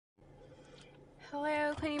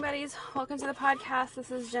Hello, cleaning buddies. Welcome to the podcast.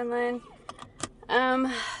 This is Jenlyn.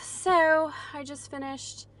 So I just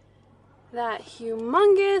finished that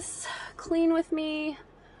humongous clean with me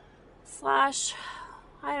 / I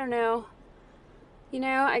don't know.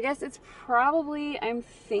 I guess it's probably, I'm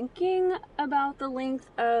thinking about the length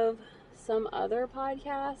of some other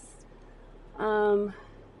podcasts. I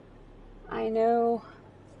know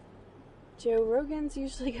Joe Rogan's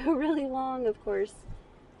usually go really long, of course.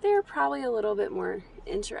 They're probably a little bit more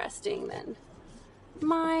interesting than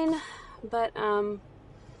mine, but oh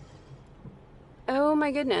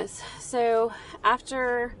my goodness. So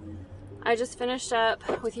after I just finished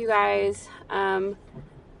up with you guys, I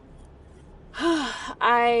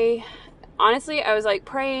was like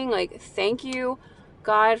praying, like, thank you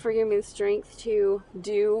God for giving me the strength to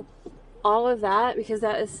do all of that, because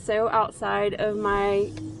that is so outside of my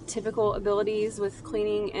typical abilities with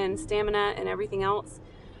cleaning and stamina and everything else.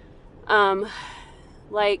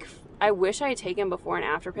 Like, I wish I had taken before and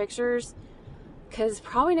after pictures, because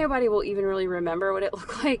probably nobody will even really remember what it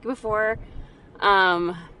looked like before,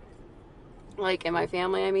 like in my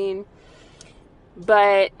family, I mean.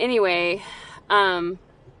 But anyway,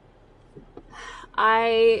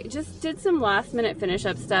 I just did some last minute finish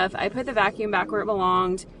up stuff. I put the vacuum back where it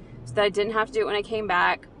belonged so that I didn't have to do it when I came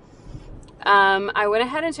back. I went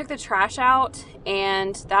ahead and took the trash out,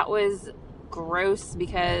 and that was gross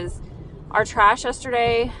because our trash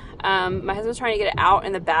yesterday, my husband was trying to get it out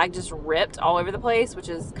and the bag just ripped all over the place, which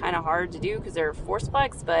is kind of hard to do because they're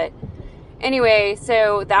Forceplex. But anyway,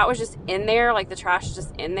 so that was just in there, like the trash is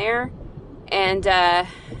just in there. And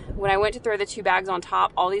when I went to throw the 2 bags on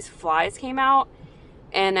top, all these flies came out,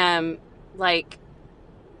 and like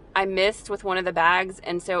I missed with one of the bags,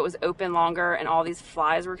 and so it was open longer and all these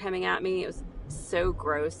flies were coming at me. It was so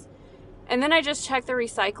gross. And then I just checked the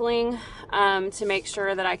recycling to make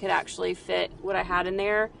sure that I could actually fit what I had in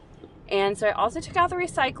there. And so I also took out the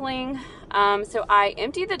recycling. So I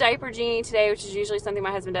emptied the diaper genie today, which is usually something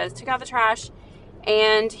my husband does. Took out the trash.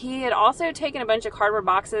 And he had also taken a bunch of cardboard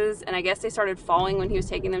boxes, and I guess they started falling when he was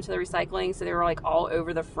taking them to the recycling. So they were like all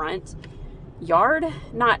over the front yard.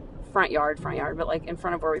 Not front yard, but like in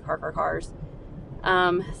front of where we park our cars.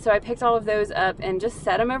 So I picked all of those up and just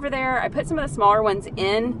set them over there. I put some of the smaller ones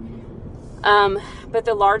in. But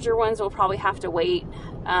the larger ones will probably have to wait.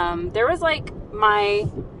 There was like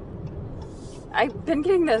I've been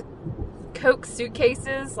getting the Coke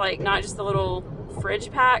suitcases, like not just the little fridge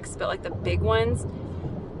packs, but like the big ones.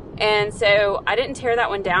 And so I didn't tear that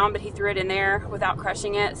one down, but he threw it in there without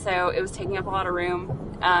crushing it. So it was taking up a lot of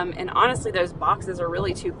room. And honestly, those boxes are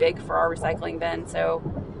really too big for our recycling bin. So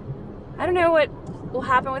I don't know what will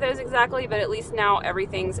happen with those exactly, but at least now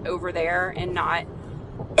everything's over there and not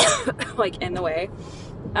like in the way.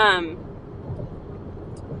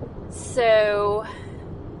 So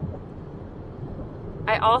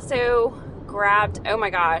I also grabbed, oh my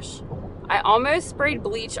gosh, I almost sprayed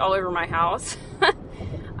bleach all over my house.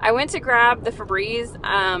 I went to grab the Febreze,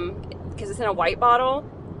 because it's in a white bottle,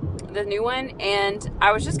 the new one, and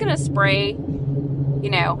I was just gonna spray,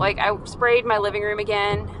 like I sprayed my living room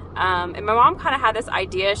again. And my mom kind of had this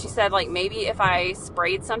idea. She said, like, maybe if I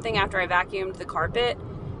sprayed something after I vacuumed the carpet,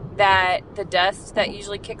 that the dust that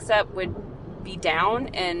usually kicks up would be down,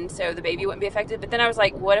 and so the baby wouldn't be affected. But then I was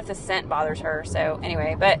like, what if the scent bothers her? So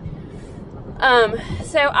anyway, but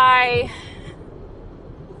so I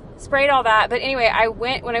sprayed all that. But anyway,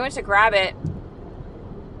 when I went to grab it,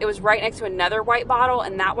 it was right next to another white bottle,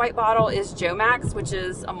 and that white bottle is Jomax, which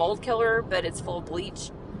is a mold killer, but it's full of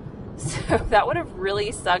bleach. So that would have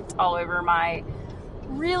really sucked all over my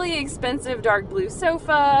really expensive dark blue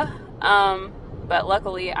sofa. But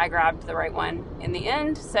luckily I grabbed the right one in the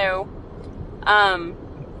end. So,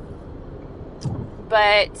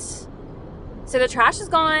 so the trash is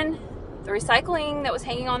gone. The recycling that was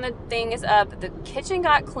hanging on the thing is up. The kitchen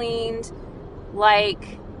got cleaned. Like,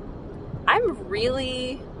 I'm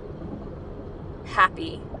really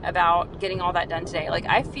happy about getting all that done today. Like,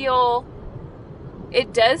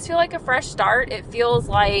 it does feel like a fresh start. It feels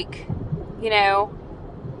like, because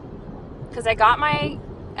I got my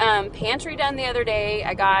pantry done the other day.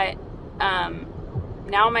 I got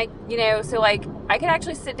now my, so like I could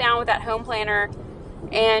actually sit down with that home planner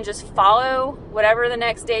and just follow whatever the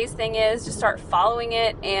next day's thing is, just start following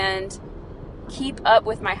it and keep up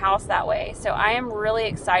with my house that way. So I am really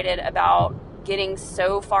excited about getting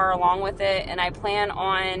so far along with it, and I plan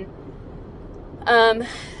on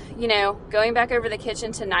going back over the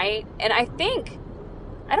kitchen tonight. And I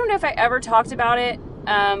don't know if I ever talked about it,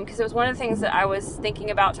 because it was one of the things that I was thinking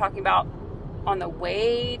about talking about on the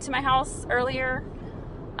way to my house earlier.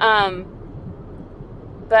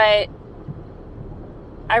 But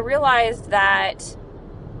I realized that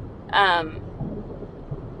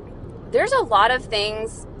there's a lot of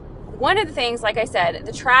things. One of the things, like I said,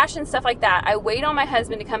 the trash and stuff like that, I wait on my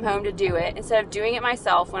husband to come home to do it instead of doing it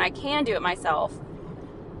myself when I can do it myself.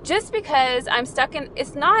 Just because I'm stuck in,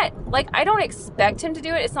 it's not like I don't expect him to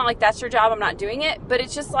do it. It's not like that's your job, I'm not doing it. But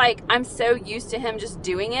it's just like I'm so used to him just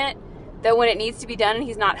doing it that when it needs to be done and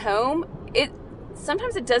he's not home,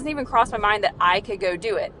 sometimes it doesn't even cross my mind that I could go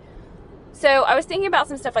do it. So I was thinking about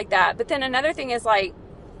some stuff like that. But then another thing is like,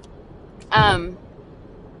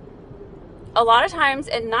 a lot of times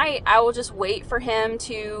at night, I will just wait for him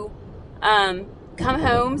to come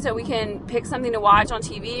home so we can pick something to watch on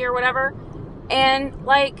TV or whatever. And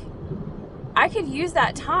like, I could use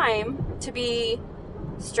that time to be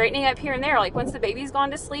straightening up here and there. Like once the baby's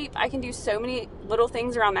gone to sleep, I can do so many little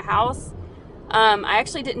things around the house. I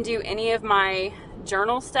actually didn't do any of my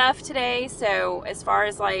journal stuff today. So as far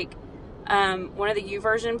as like one of the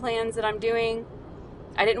YouVersion plans that I'm doing,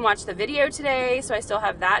 I didn't watch the video today, so I still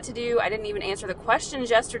have that to do. I didn't even answer the questions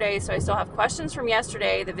yesterday, so I still have questions from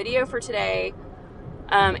yesterday, the video for today,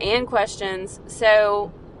 and questions.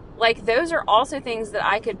 So, like, those are also things that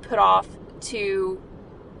I could put off to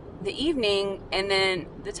the evening, and then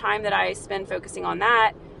the time that I spend focusing on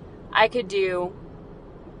that, I could do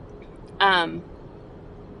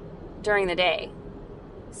during the day.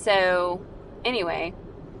 So, anyway,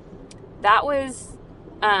 that was...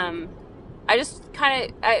 I just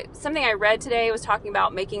kind of, something I read today was talking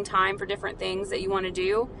about making time for different things that you want to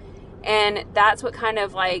do. And that's what kind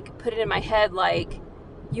of like put it in my head, like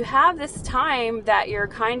you have this time that you're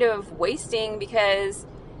kind of wasting because,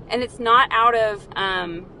 and it's not out of,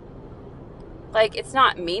 like, it's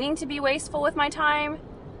not meaning to be wasteful with my time,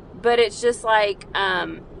 but it's just like,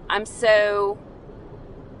 I'm so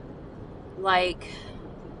like,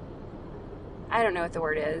 I don't know what the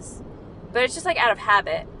word is, but it's just like out of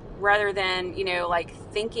habit, rather than, you know, like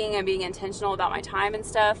thinking and being intentional about my time and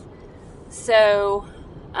stuff. So,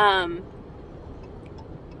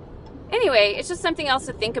 anyway, it's just something else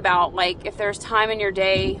to think about. Like if there's time in your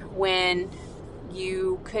day when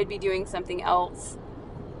you could be doing something else.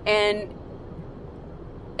 And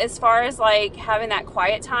as far as like having that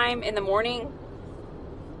quiet time in the morning,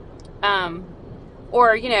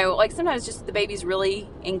 or, you know, like sometimes just the baby's really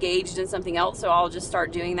engaged in something else. So I'll just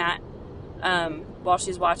start doing that, while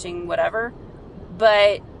she's watching whatever.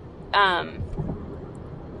 But,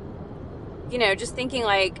 you know, just thinking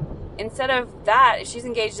like, instead of that, if she's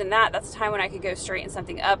engaged in that, that's the time when I could go straighten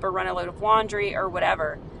something up or run a load of laundry or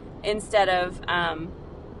whatever, instead of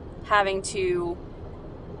having to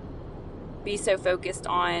be so focused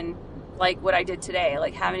on like what I did today,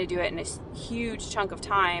 like having to do it in a huge chunk of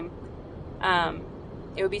time.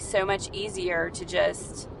 It would be so much easier to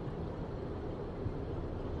just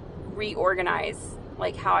reorganize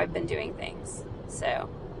like how I've been doing things. So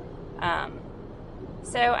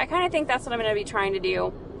I kind of think that's what I'm going to be trying to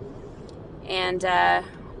do, and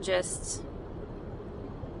just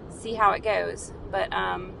see how it goes. But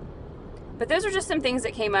those are just some things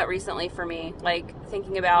that came up recently for me, like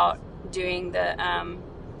thinking about doing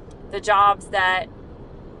the jobs that,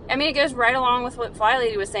 I mean, it goes right along with what Fly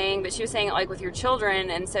Lady was saying, but she was saying it like with your children,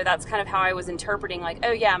 and so that's kind of how I was interpreting, like,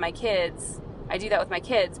 oh yeah, my kids, I do that with my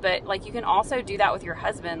kids, but like you can also do that with your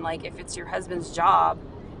husband, like if it's your husband's job.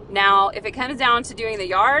 Now, if it comes down to doing the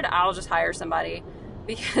yard, I'll just hire somebody,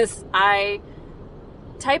 because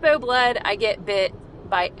typo blood, I get bit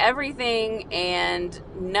by everything, and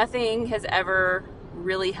nothing has ever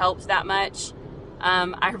really helped that much.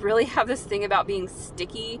 I really have this thing about being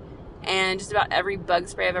sticky, and just about every bug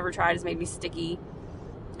spray I've ever tried has made me sticky.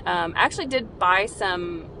 I actually did buy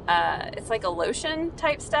some, it's like a lotion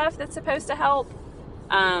type stuff that's supposed to help,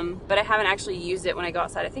 but I haven't actually used it when I go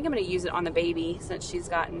outside. I think I'm going to use it on the baby since she's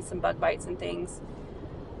gotten some bug bites and things.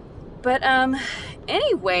 But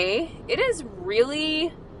anyway, it is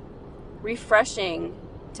really refreshing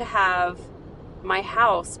to have my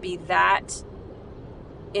house be that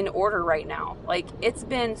in order right now. Like, it's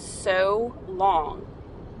been so long,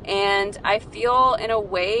 and I feel in a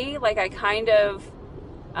way like I kind of,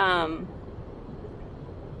 not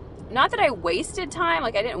that I wasted time,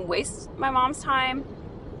 like I didn't waste my mom's time.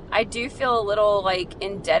 I do feel a little like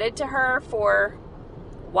indebted to her for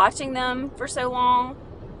watching them for so long.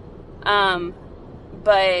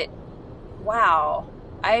 But wow,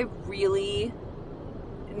 I really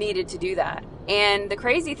needed to do that. And the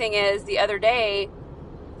crazy thing is, the other day,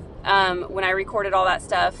 when I recorded all that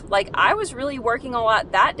stuff, like I was really working a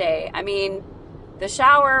lot that day. I mean, the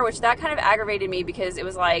shower, which that kind of aggravated me because it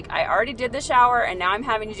was like I already did the shower and now I'm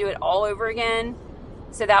having to do it all over again.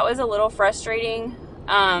 So that was a little frustrating.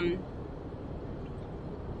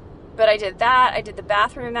 But I did that. I did the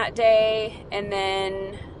bathroom that day. And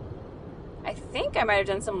then I think I might have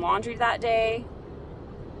done some laundry that day.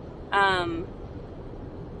 I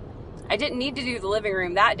didn't need to do the living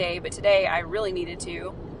room that day, but today I really needed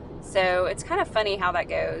to. So it's kind of funny how that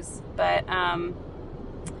goes. But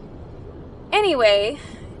anyway,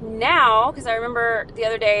 now, because I remember the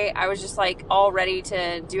other day I was just like all ready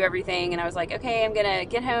to do everything. And I was like, okay, I'm going to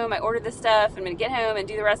get home. I ordered this stuff. I'm going to get home and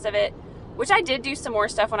do the rest of it, which I did do some more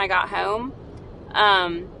stuff when I got home.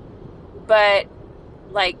 But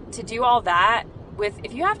like to do all that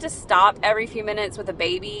if you have to stop every few minutes with a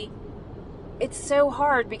baby, it's so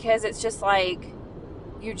hard because it's just like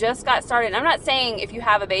you just got started. And I'm not saying if you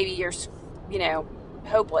have a baby, you're,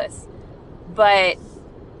 hopeless, but,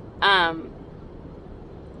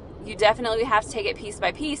 you definitely have to take it piece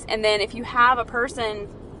by piece. And then if you have a person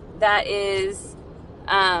that is,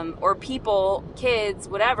 or people, kids,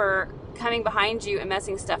 whatever, coming behind you and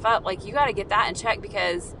messing stuff up, like you got to get that in check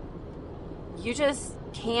because you just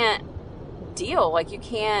can't deal. Like you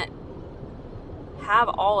can't have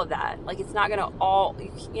all of that. Like it's not going to all,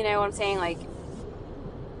 you know what I'm saying? Like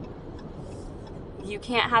you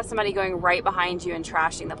can't have somebody going right behind you and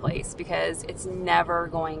trashing the place because it's never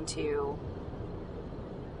going to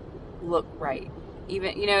look right.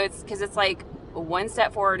 Even, it's because it's like one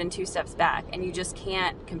step forward and two steps back, and you just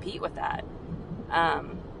can't compete with that.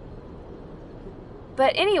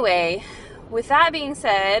 But anyway, with that being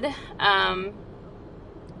said,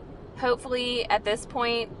 hopefully at this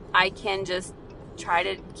point I can just try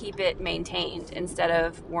to keep it maintained instead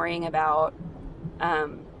of worrying about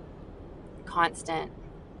constant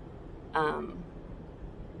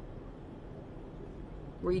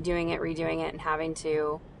redoing it and having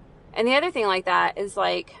to. And the other thing like that is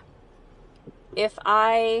like if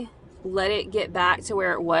I let it get back to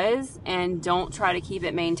where it was and don't try to keep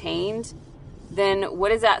it maintained, then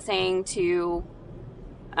what is that saying to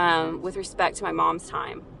with respect to my mom's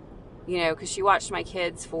time? Because she watched my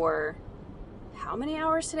kids for how many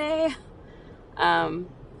hours today? I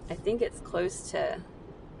think it's close to,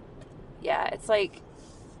 it's like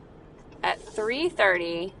at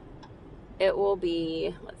 3:30, it will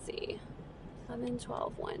be, let's see, 11,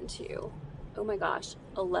 12, 1, 2. Oh my gosh,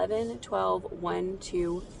 11, 12, 1,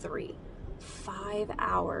 2, 3. 5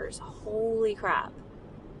 hours. Holy crap.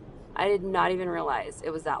 I did not even realize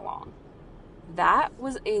it was that long. That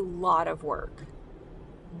was a lot of work.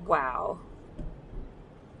 Wow.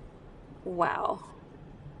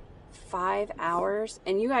 5 hours.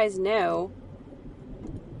 And you guys know,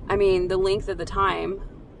 the length of the time,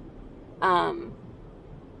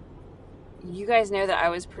 you guys know that I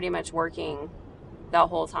was pretty much working that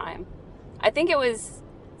whole time. I think it was,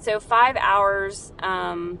 5 hours,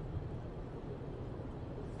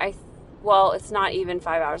 it's not even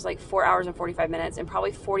 5 hours, like 4 hours and 45 minutes, and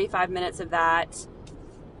probably 45 minutes of that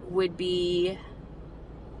would be,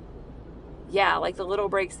 like the little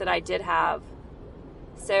breaks that I did have.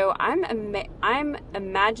 So I'm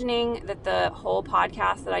imagining that the whole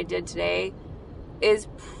podcast that I did today is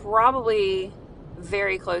probably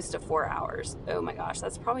very close to 4 hours. Oh my gosh,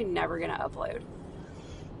 that's probably never going to upload.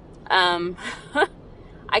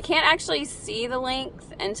 I can't actually see the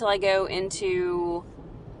length until I go into,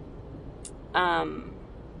 I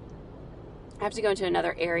have to go into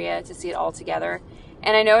another area to see it all together.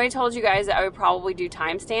 And I know I told you guys that I would probably do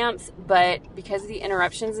timestamps, but because of the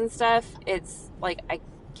interruptions and stuff, it's like I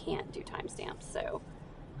can't do timestamps. So,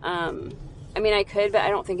 I could, but I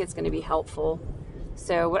don't think it's going to be helpful.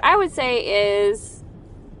 So what I would say is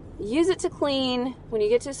use it to clean. When you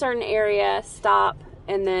get to a certain area, stop,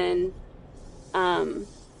 and then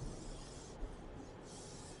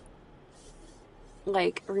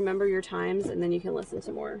remember your times, and then you can listen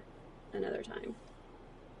to more another time.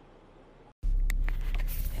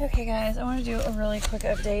 Okay guys, I want to do a really quick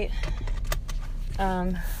update.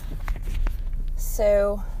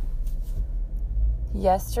 So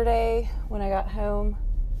yesterday when I got home,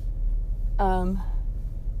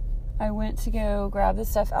 I went to go grab the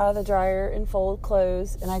stuff out of the dryer and fold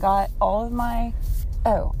clothes, and I got all of my,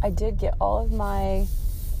 I did get all of my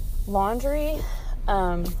laundry,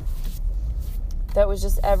 that was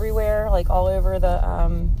just everywhere, like all over the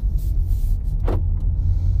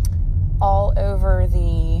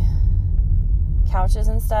couches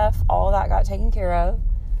and stuff. All of that got taken care of.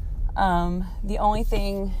 The only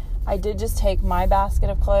thing, I did just take my basket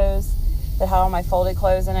of clothes that had all my folded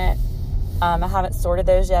clothes in it. I haven't sorted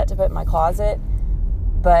those yet to put in my closet,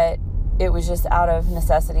 but it was just out of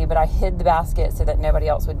necessity. But I hid the basket so that nobody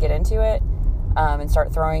else would get into it and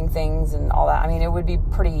start throwing things and all that. It would be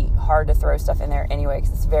pretty hard to throw stuff in there anyway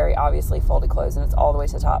because it's very obviously folded clothes and it's all the way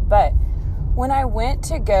to the top. But when I went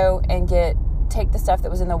to go and take the stuff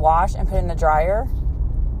that was in the wash and put it in the dryer,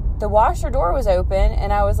 the washer door was open,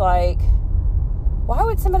 and I was like, why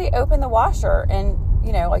would somebody open the washer? And,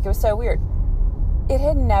 it was so weird. It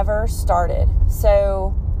had never started.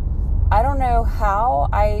 So I don't know how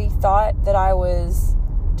I thought that I was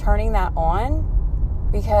turning that on,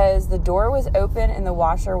 because the door was open and the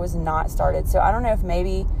washer was not started. So I don't know if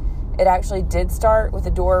maybe it actually did start with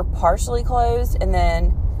the door partially closed, and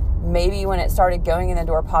then maybe when it started going and the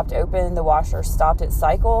door popped open, the washer stopped its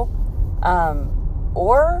cycle.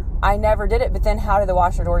 Or I never did it, but then how did the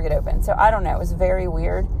washer door get open? So I don't know. It was very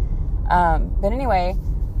weird. But anyway,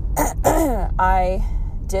 I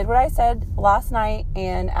did what I said last night,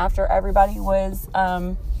 and after everybody was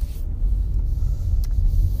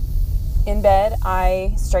in bed,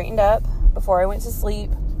 I straightened up before I went to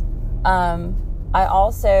sleep. I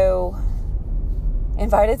also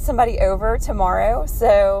invited somebody over tomorrow,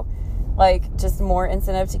 so just more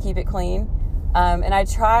incentive to keep it clean. And I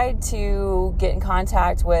tried to get in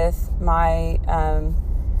contact with my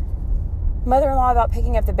mother-in-law about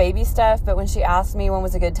picking up the baby stuff, but when she asked me when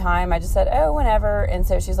was a good time, I just said, whenever. And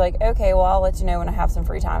so she's like, okay, well, I'll let you know when I have some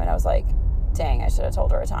free time. And I was like, dang, I should have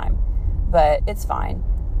told her a time, but it's fine.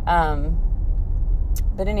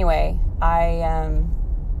 But anyway, hang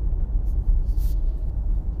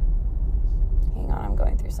on, I'm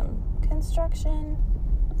going through some construction.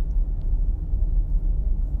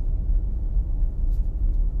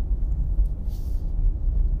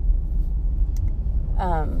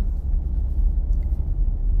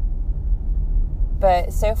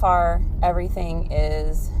 But so far, everything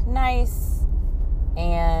is nice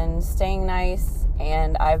and staying nice.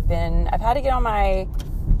 And I've had to get on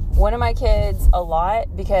one of my kids a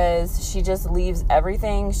lot, because she just leaves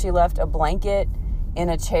everything. She left a blanket in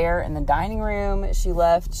a chair in the dining room. She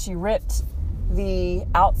ripped the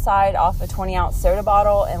outside off a 20-ounce soda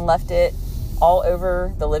bottle and left it all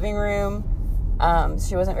over the living room.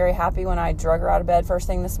 She wasn't very happy when I drug her out of bed first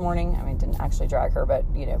thing this morning. I mean, didn't actually drag her, but,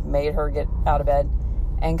 made her get out of bed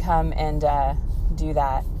and come and do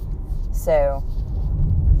that. So,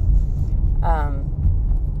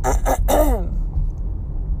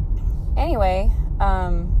 anyway,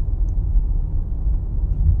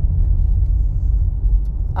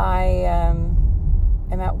 I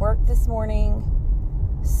am at work this morning,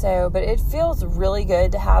 but it feels really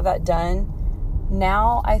good to have that done.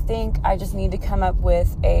 Now I think I just need to come up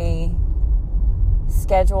with a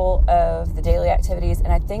schedule of the daily activities,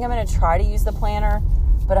 and I think I'm going to try to use the planner,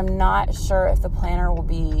 but I'm not sure if the planner will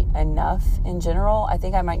be enough in general. I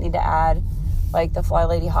think I might need to add the Fly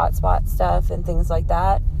Lady hotspot stuff and things like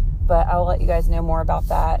that, but I will let you guys know more about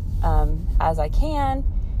that as I can.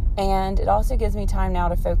 And it also gives me time now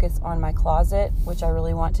to focus on my closet, which I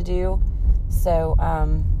really want to do. So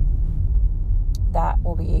that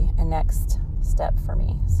will be a next step for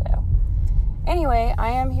me. So anyway,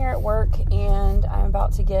 I am here at work, and I'm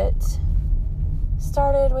about to get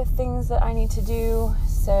started with things that I need to do.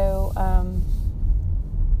 So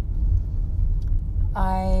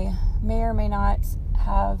I may or may not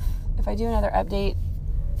have, if I do another update,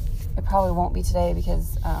 it probably won't be today,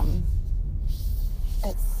 because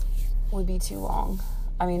it would be too long.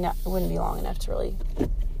 I mean, it wouldn't be long enough to really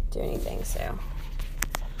do anything. So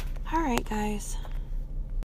all right, guys.